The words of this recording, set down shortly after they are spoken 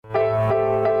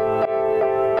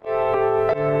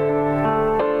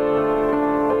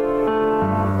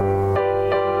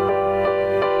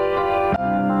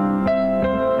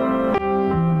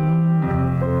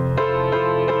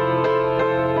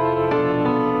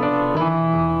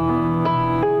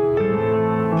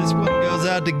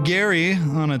out to Gary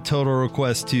on a Total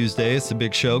Request Tuesday. It's the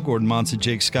big show. Gordon Monson,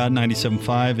 Jake Scott,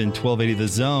 97.5 and 1280 The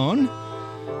Zone.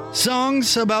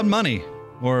 Songs about money.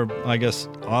 Or I guess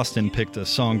Austin picked a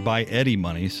song by Eddie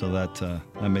Money, so that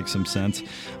makes some sense.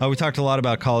 We talked a lot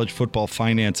about college football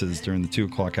finances during the 2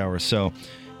 o'clock hour. So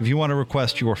if you want to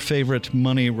request your favorite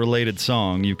money-related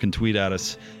song, you can tweet at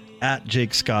us at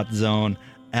Jake Scott Zone,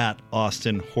 at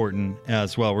Austin Horton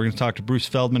as well. We're going to talk to Bruce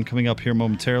Feldman coming up here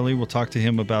momentarily. We'll talk to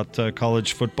him about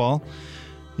college football.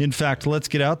 In fact, let's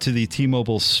get out to the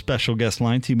T-Mobile special guest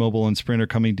line. T-Mobile and Sprint are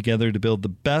coming together to build the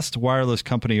best wireless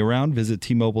company around. Visit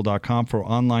T-Mobile.com for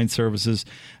online services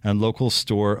and local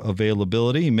store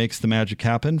availability. He makes the magic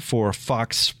happen for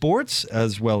Fox Sports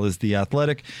as well as The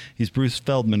Athletic. He's Bruce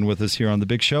Feldman with us here on The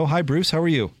Big Show. Hi, Bruce. How are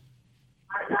you?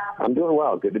 I'm doing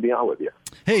well. Good to be on with you.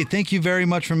 Hey, thank you very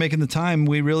much for making the time.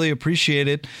 We really appreciate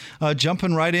it.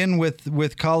 Jumping right in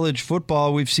with college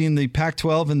football, we've seen the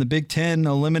Pac-12 and the Big Ten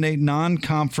eliminate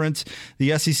non-conference.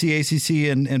 The SEC, ACC,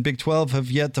 and Big 12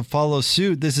 have yet to follow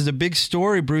suit. This is a big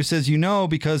story, Bruce, as you know,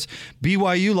 because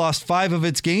BYU lost 5 of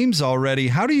its games already.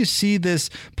 How do you see this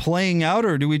playing out,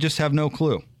 or do we just have no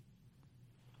clue?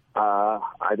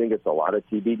 I think it's a lot of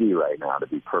TBD right now, to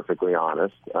be perfectly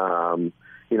honest.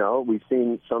 We've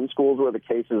seen some schools where the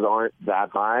cases aren't that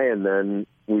high, and then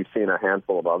we've seen a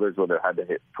handful of others where they've had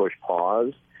to push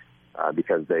pause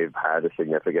because they've had a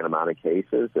significant amount of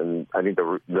cases. And I think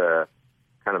the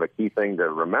kind of a key thing to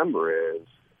remember is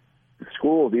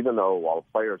schools, even though while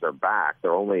players are back,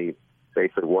 they're only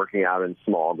basically working out in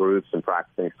small groups and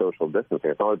practicing social distancing.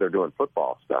 It's not like they're doing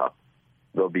football stuff.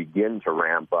 They'll begin to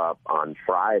ramp up on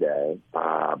Friday,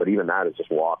 but even that is just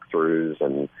walkthroughs,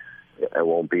 and it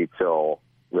won't be till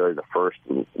really the first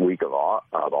week of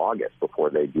August before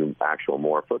they do actual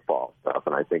more football stuff.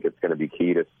 And I think it's going to be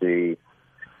key to see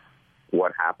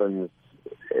what happens.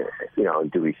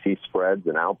 Do we see spreads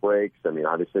and outbreaks? I mean,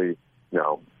 obviously,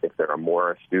 if there are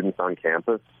more students on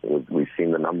campus, we've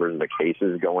seen the numbers of the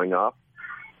cases going up.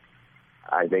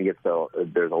 I think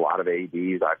there's a lot of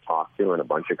ADs I've talked to and a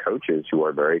bunch of coaches who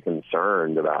are very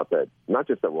concerned about that. Not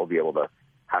just that we'll be able to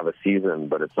have a season,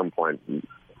 but at some point,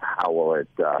 how will it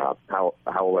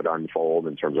unfold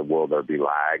in terms of will there be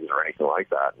lags or anything like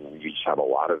that? And you just have a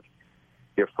lot of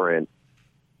different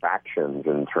factions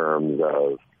in terms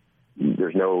of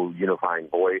there's no unifying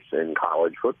voice in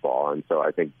college football. And so I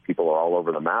think people are all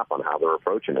over the map on how they're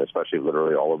approaching it, especially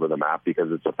literally all over the map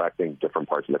because it's affecting different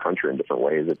parts of the country in different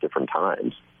ways at different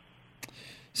times.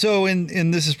 So,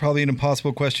 and this is probably an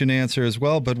impossible question to answer as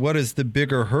well, but what is the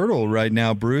bigger hurdle right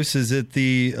now, Bruce? Is it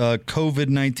the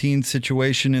COVID-19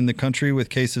 situation in the country with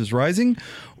cases rising,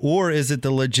 or is it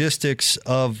the logistics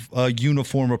of a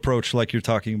uniform approach like you're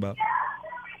talking about?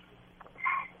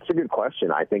 It's a good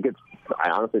question. I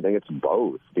honestly think it's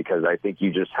both, because I think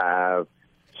you just have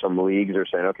some leagues are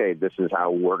saying, okay, this is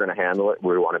how we're going to handle it.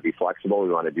 We want to be flexible. We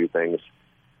want to do things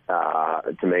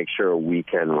to make sure we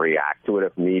can react to it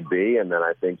if need be. And then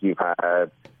I think you've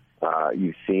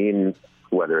seen,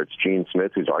 whether it's Gene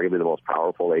Smith, who's arguably the most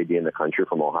powerful AD in the country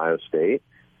from Ohio State.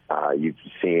 You've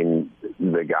seen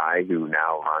the guy who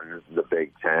now runs the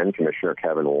Big Ten, Commissioner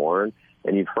Kevin Warren.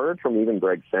 And you've heard from even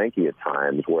Greg Sankey at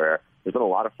times where there's been a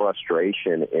lot of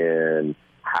frustration in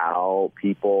how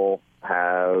people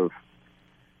have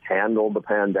handled the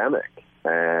pandemic.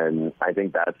 And I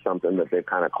think that's something that they've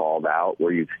kind of called out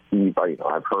where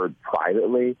I've heard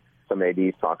privately some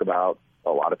ADs talk about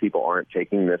a lot of people aren't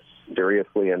taking this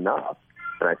seriously enough.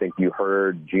 And I think you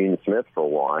heard Gene Smith for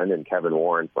one and Kevin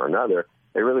Warren for another.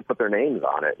 They really put their names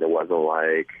on it. It wasn't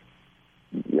like,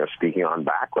 speaking on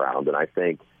background. And I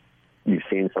think you've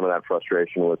seen some of that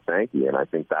frustration with Sankey. And I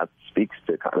think that speaks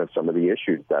to kind of some of the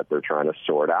issues that they're trying to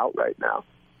sort out right now.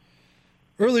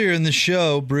 Earlier in the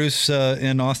show, Bruce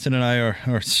and Austin and I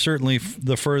are certainly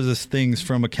the furthest things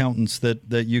from accountants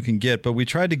that you can get, but we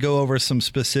tried to go over some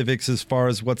specifics as far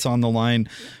as what's on the line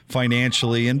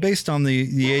financially. And based on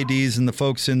the ADs and the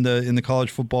folks in the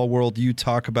college football world you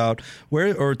talk about, where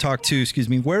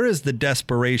is the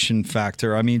desperation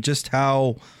factor? I mean, just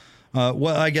how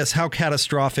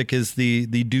catastrophic is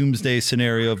the doomsday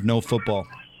scenario of no football?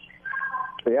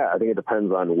 Yeah, I think it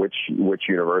depends on which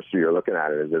university you're looking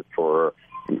at. Is it for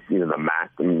the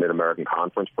MAC, Mid-American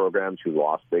Conference programs, who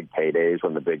lost big paydays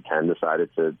when the Big Ten decided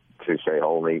to say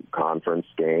only conference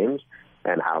games,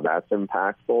 and how that's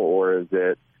impactful? Or is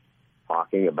it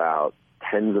talking about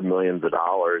tens of millions of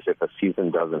dollars if a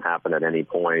season doesn't happen at any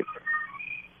point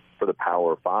for the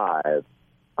Power Five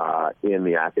in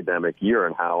the academic year,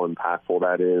 and how impactful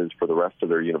that is for the rest of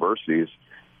their universities?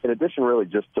 In addition, really,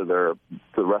 just to the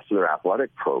rest of their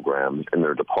athletic programs and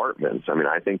their departments. I mean,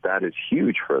 I think that is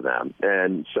huge for them.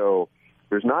 And so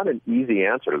there's not an easy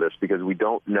answer to this because we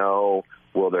don't know,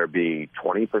 will there be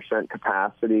 20%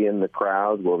 capacity in the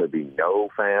crowd? Will there be no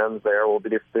fans there? Will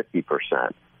there be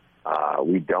 50%?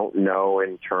 We don't know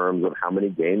in terms of how many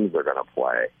games they're going to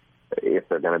play, if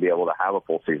they're going to be able to have a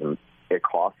full season. It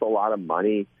costs a lot of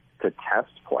money to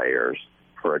test players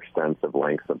for extensive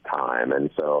lengths of time.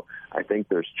 And so I think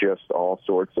there's just all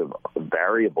sorts of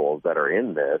variables that are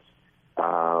in this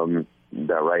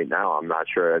that right now I'm not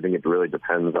sure. I think it really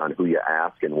depends on who you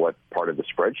ask and what part of the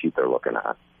spreadsheet they're looking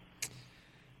at.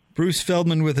 Bruce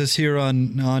Feldman with us here on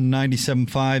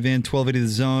 97.5 and 1280 The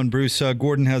Zone. Bruce,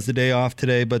 Gordon has the day off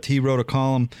today, but he wrote a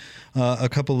column a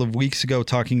couple of weeks ago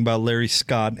talking about Larry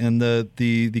Scott, and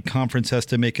the conference has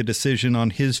to make a decision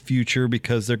on his future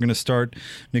because they're going to start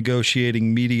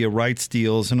negotiating media rights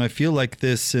deals. And I feel like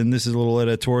this, and this is a little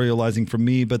editorializing from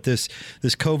me, but this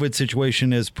COVID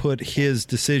situation has put his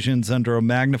decisions under a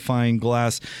magnifying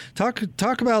glass.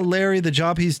 Talk about Larry, the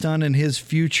job he's done, and his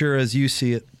future as you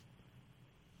see it.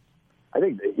 I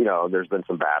think, there's been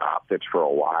some bad optics for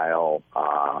a while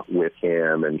with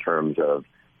him in terms of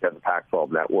the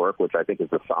Pac-12 network, which I think is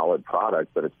a solid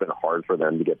product, but it's been hard for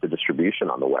them to get the distribution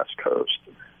on the West Coast.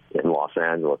 In Los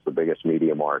Angeles, the biggest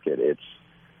media market,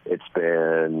 it's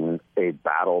been a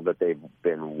battle that they've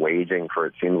been waging for,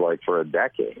 it seems like, for a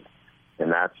decade.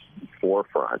 And that's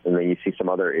forefront. And then you see some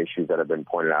other issues that have been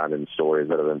pointed out in stories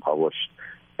that have been published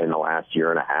in the last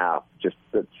year and a half, just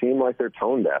that seem like they're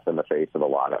tone deaf in the face of a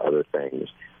lot of other things.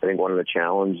 I think one of the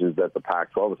challenges that the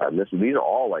Pac-12 has had, and these are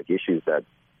all like issues that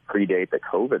predate the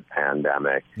COVID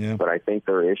pandemic, but I think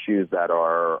there are issues that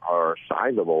are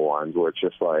sizable ones where it's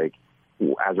just like,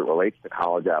 as it relates to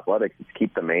college athletics, it's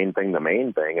keep the main thing.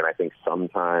 And I think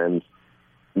sometimes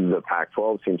the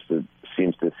Pac-12 seems to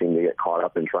get caught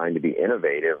up in trying to be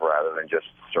innovative rather than just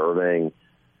serving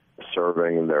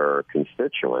their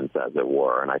constituents, as it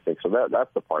were. And I think so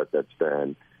that's the part that's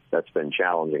been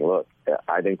challenging. Look,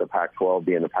 I think the Pac-12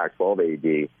 being the Pac-12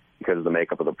 AD, because of the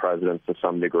makeup of the presidents to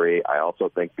some degree, I also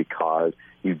think because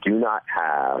you do not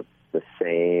have the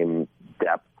same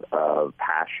depth of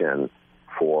passion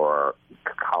for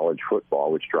college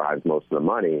football, which drives most of the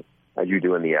money, as you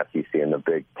do in the SEC and the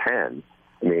Big Ten.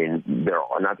 I mean,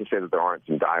 not to say that there aren't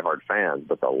some diehard fans,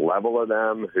 but the level of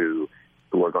them who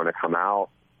are going to come out,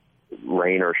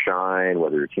 rain or shine,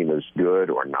 whether your team is good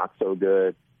or not so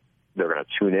good, they're going to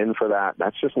tune in for that.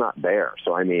 That's just not there.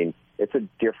 So, I mean, it's a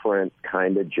different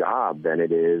kind of job than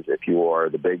it is if you are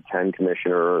the Big Ten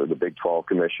commissioner or the Big 12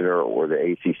 commissioner or the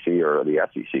ACC or the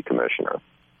SEC commissioner.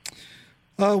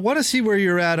 I want to see where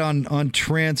you're at on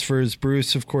transfers,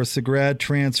 Bruce. Of course, the grad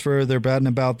transfer, they're batting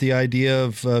about the idea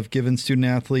of giving student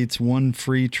athletes one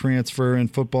free transfer in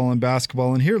football and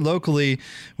basketball. And here locally,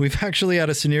 we've actually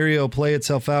had a scenario play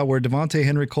itself out where Devontae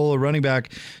Henry-Cola, running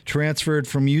back, transferred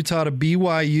from Utah to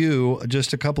BYU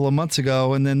just a couple of months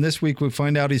ago. And then this week we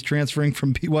find out he's transferring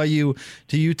from BYU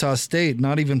to Utah State,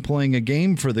 not even playing a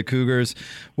game for the Cougars.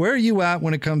 Where are you at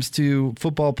when it comes to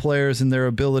football players and their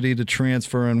ability to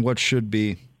transfer and what should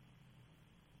be?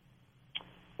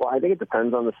 Well, I think it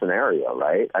depends on the scenario,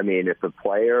 right? I mean, if the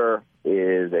player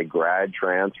is a grad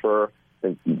transfer,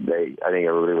 I think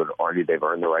everybody would argue they've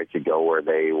earned the right to go where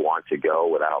they want to go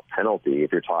without penalty.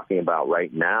 If you're talking about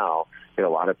right now, a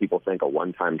lot of people think a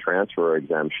one-time transfer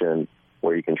exemption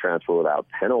where you can transfer without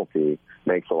penalty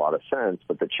makes a lot of sense.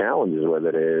 But the challenges with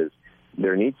it is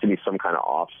there needs to be some kind of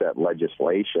offset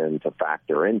legislation to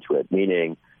factor into it,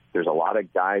 meaning there's a lot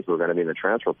of guys who are going to be in the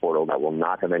transfer portal that will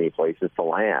not have any places to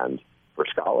land for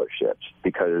scholarships,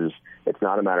 because it's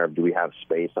not a matter of do we have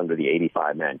space under the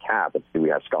 85-man cap, it's do we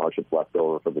have scholarships left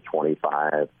over for the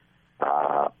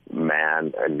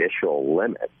 25-man initial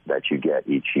limit that you get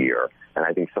each year. And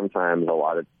I think sometimes a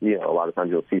lot of times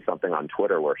you'll see something on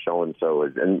Twitter where so-and-so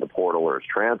is in the portal or is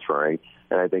transferring,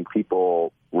 and I think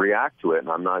people react to it, and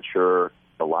I'm not sure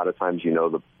a lot of times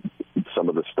some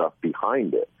of the stuff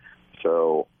behind it.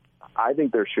 So I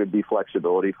think there should be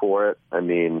flexibility for it. I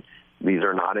mean, these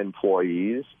are not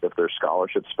employees. If there's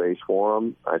scholarship space for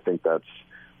them, I think that's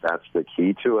the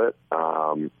key to it.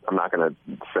 I'm not going to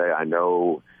say I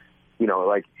know,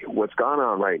 like what's gone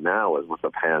on right now is with the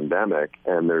pandemic,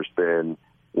 and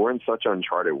we're in such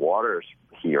uncharted waters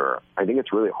here. I think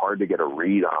it's really hard to get a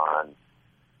read on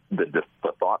the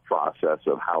thought process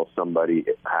of how somebody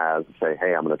has to say,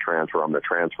 hey, I'm going to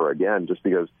transfer again, just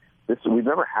because we've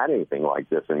never had anything like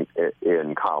this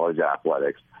in college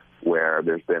athletics, where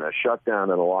there's been a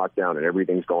shutdown and a lockdown and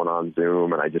everything's going on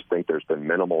Zoom. And I just think there's been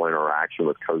minimal interaction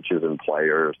with coaches and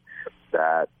players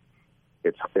that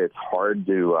it's hard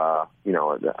to, I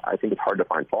think it's hard to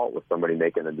find fault with somebody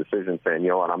making a decision saying, you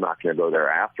know what, I'm not going to go there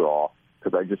after all,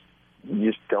 because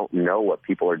you just don't know what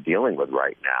people are dealing with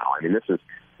right now. I mean,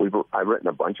 I've written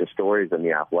a bunch of stories in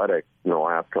The Athletic in the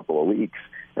last couple of weeks,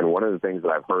 and one of the things that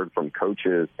I've heard from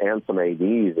coaches and some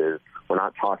ADs is we're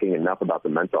not talking enough about the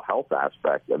mental health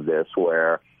aspect of this,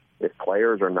 where if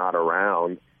players are not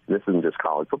around, and this isn't just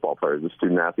college football players, the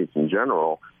student athletes in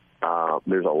general,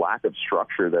 there's a lack of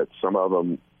structure that some of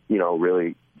them,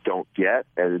 really don't get,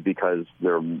 and because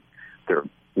they're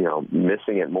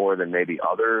missing it more than maybe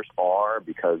others are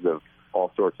because of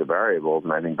all sorts of variables.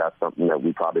 And I think that's something that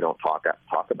we probably don't talk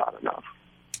about enough.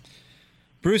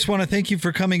 Bruce, want to thank you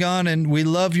for coming on, and we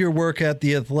love your work at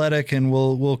The Athletic, and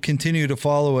we'll continue to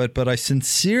follow it. But I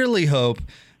sincerely hope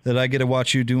that I get to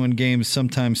watch you doing games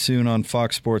sometime soon on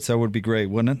Fox Sports. That would be great,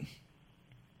 wouldn't it?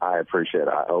 I appreciate it.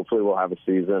 Hopefully we'll have a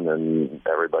season and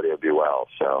everybody will be well.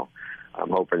 So I'm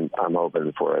hoping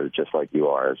for it just like you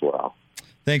are as well.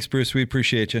 Thanks, Bruce. We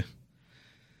appreciate you.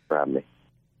 For having me.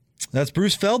 That's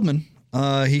Bruce Feldman.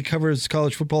 He covers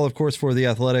college football, of course, for The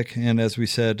Athletic, and as we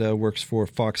said, works for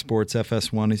Fox Sports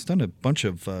FS1. He's done a bunch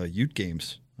of Ute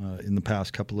games in the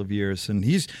past couple of years, and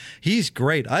he's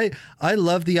great. I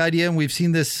love the idea, and we've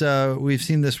seen this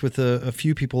with a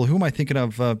few people. Who am I thinking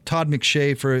of? Todd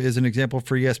McShay is an example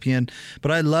for ESPN.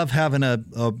 But I love having a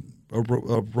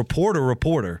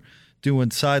reporter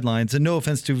doing sidelines. And no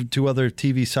offense to other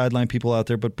TV sideline people out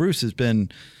there, but Bruce has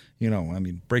been,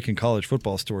 breaking college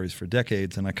football stories for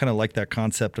decades, and I kind of like that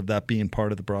concept of that being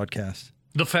part of the broadcast.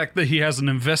 The fact that he has an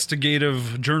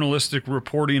investigative journalistic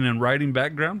reporting and writing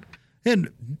background? And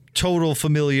total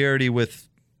familiarity with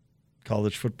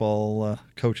college football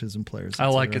coaches and players. I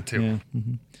like it too. Yeah.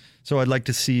 Mm-hmm. So I'd like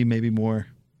to see maybe more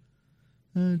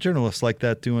journalists like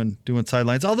that doing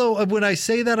sidelines. Although when I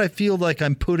say that, I feel like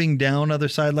I'm putting down other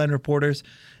sideline reporters,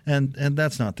 and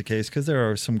that's not the case, because there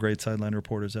are some great sideline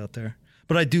reporters out there.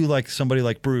 But I do like somebody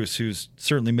like Bruce, who's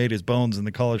certainly made his bones in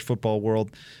the college football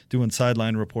world doing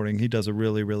sideline reporting. He does a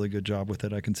really, really good job with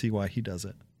it. I can see why he does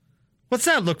it. What's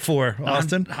that look for,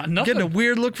 Austin? Nothing. Getting a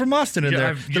weird look from Austin in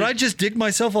there. Did I just dig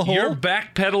myself a hole? You're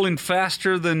backpedaling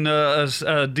faster than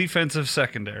a defensive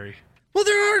secondary. Well,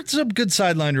 there are some good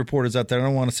sideline reporters out there. I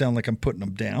don't want to sound like I'm putting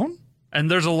them down.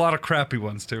 And there's a lot of crappy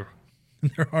ones, too.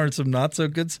 There are some not so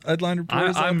good sideline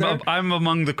reporters out there. I'm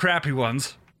among the crappy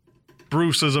ones.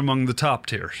 Bruce is among the top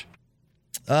tiers.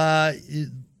 Petros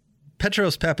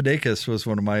Papadakis was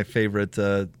one of my favorite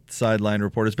sideline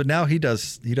reporters, but now he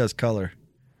does color.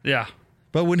 Yeah.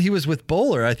 But when he was with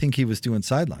Bowler, I think he was doing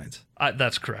sidelines.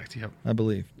 That's correct, yep. I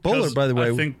believe. Bowler, by the way.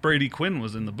 I think Brady Quinn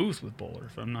was in the booth with Bowler,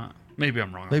 if I'm not. Maybe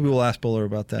I'm wrong. Maybe we'll ask Bowler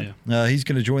about that. Yeah. He's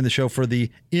going to join the show for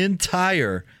the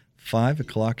entire 5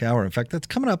 o'clock hour. In fact, that's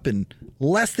coming up in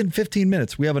less than 15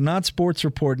 minutes. We have a non-sports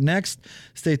report next.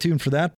 Stay tuned for that.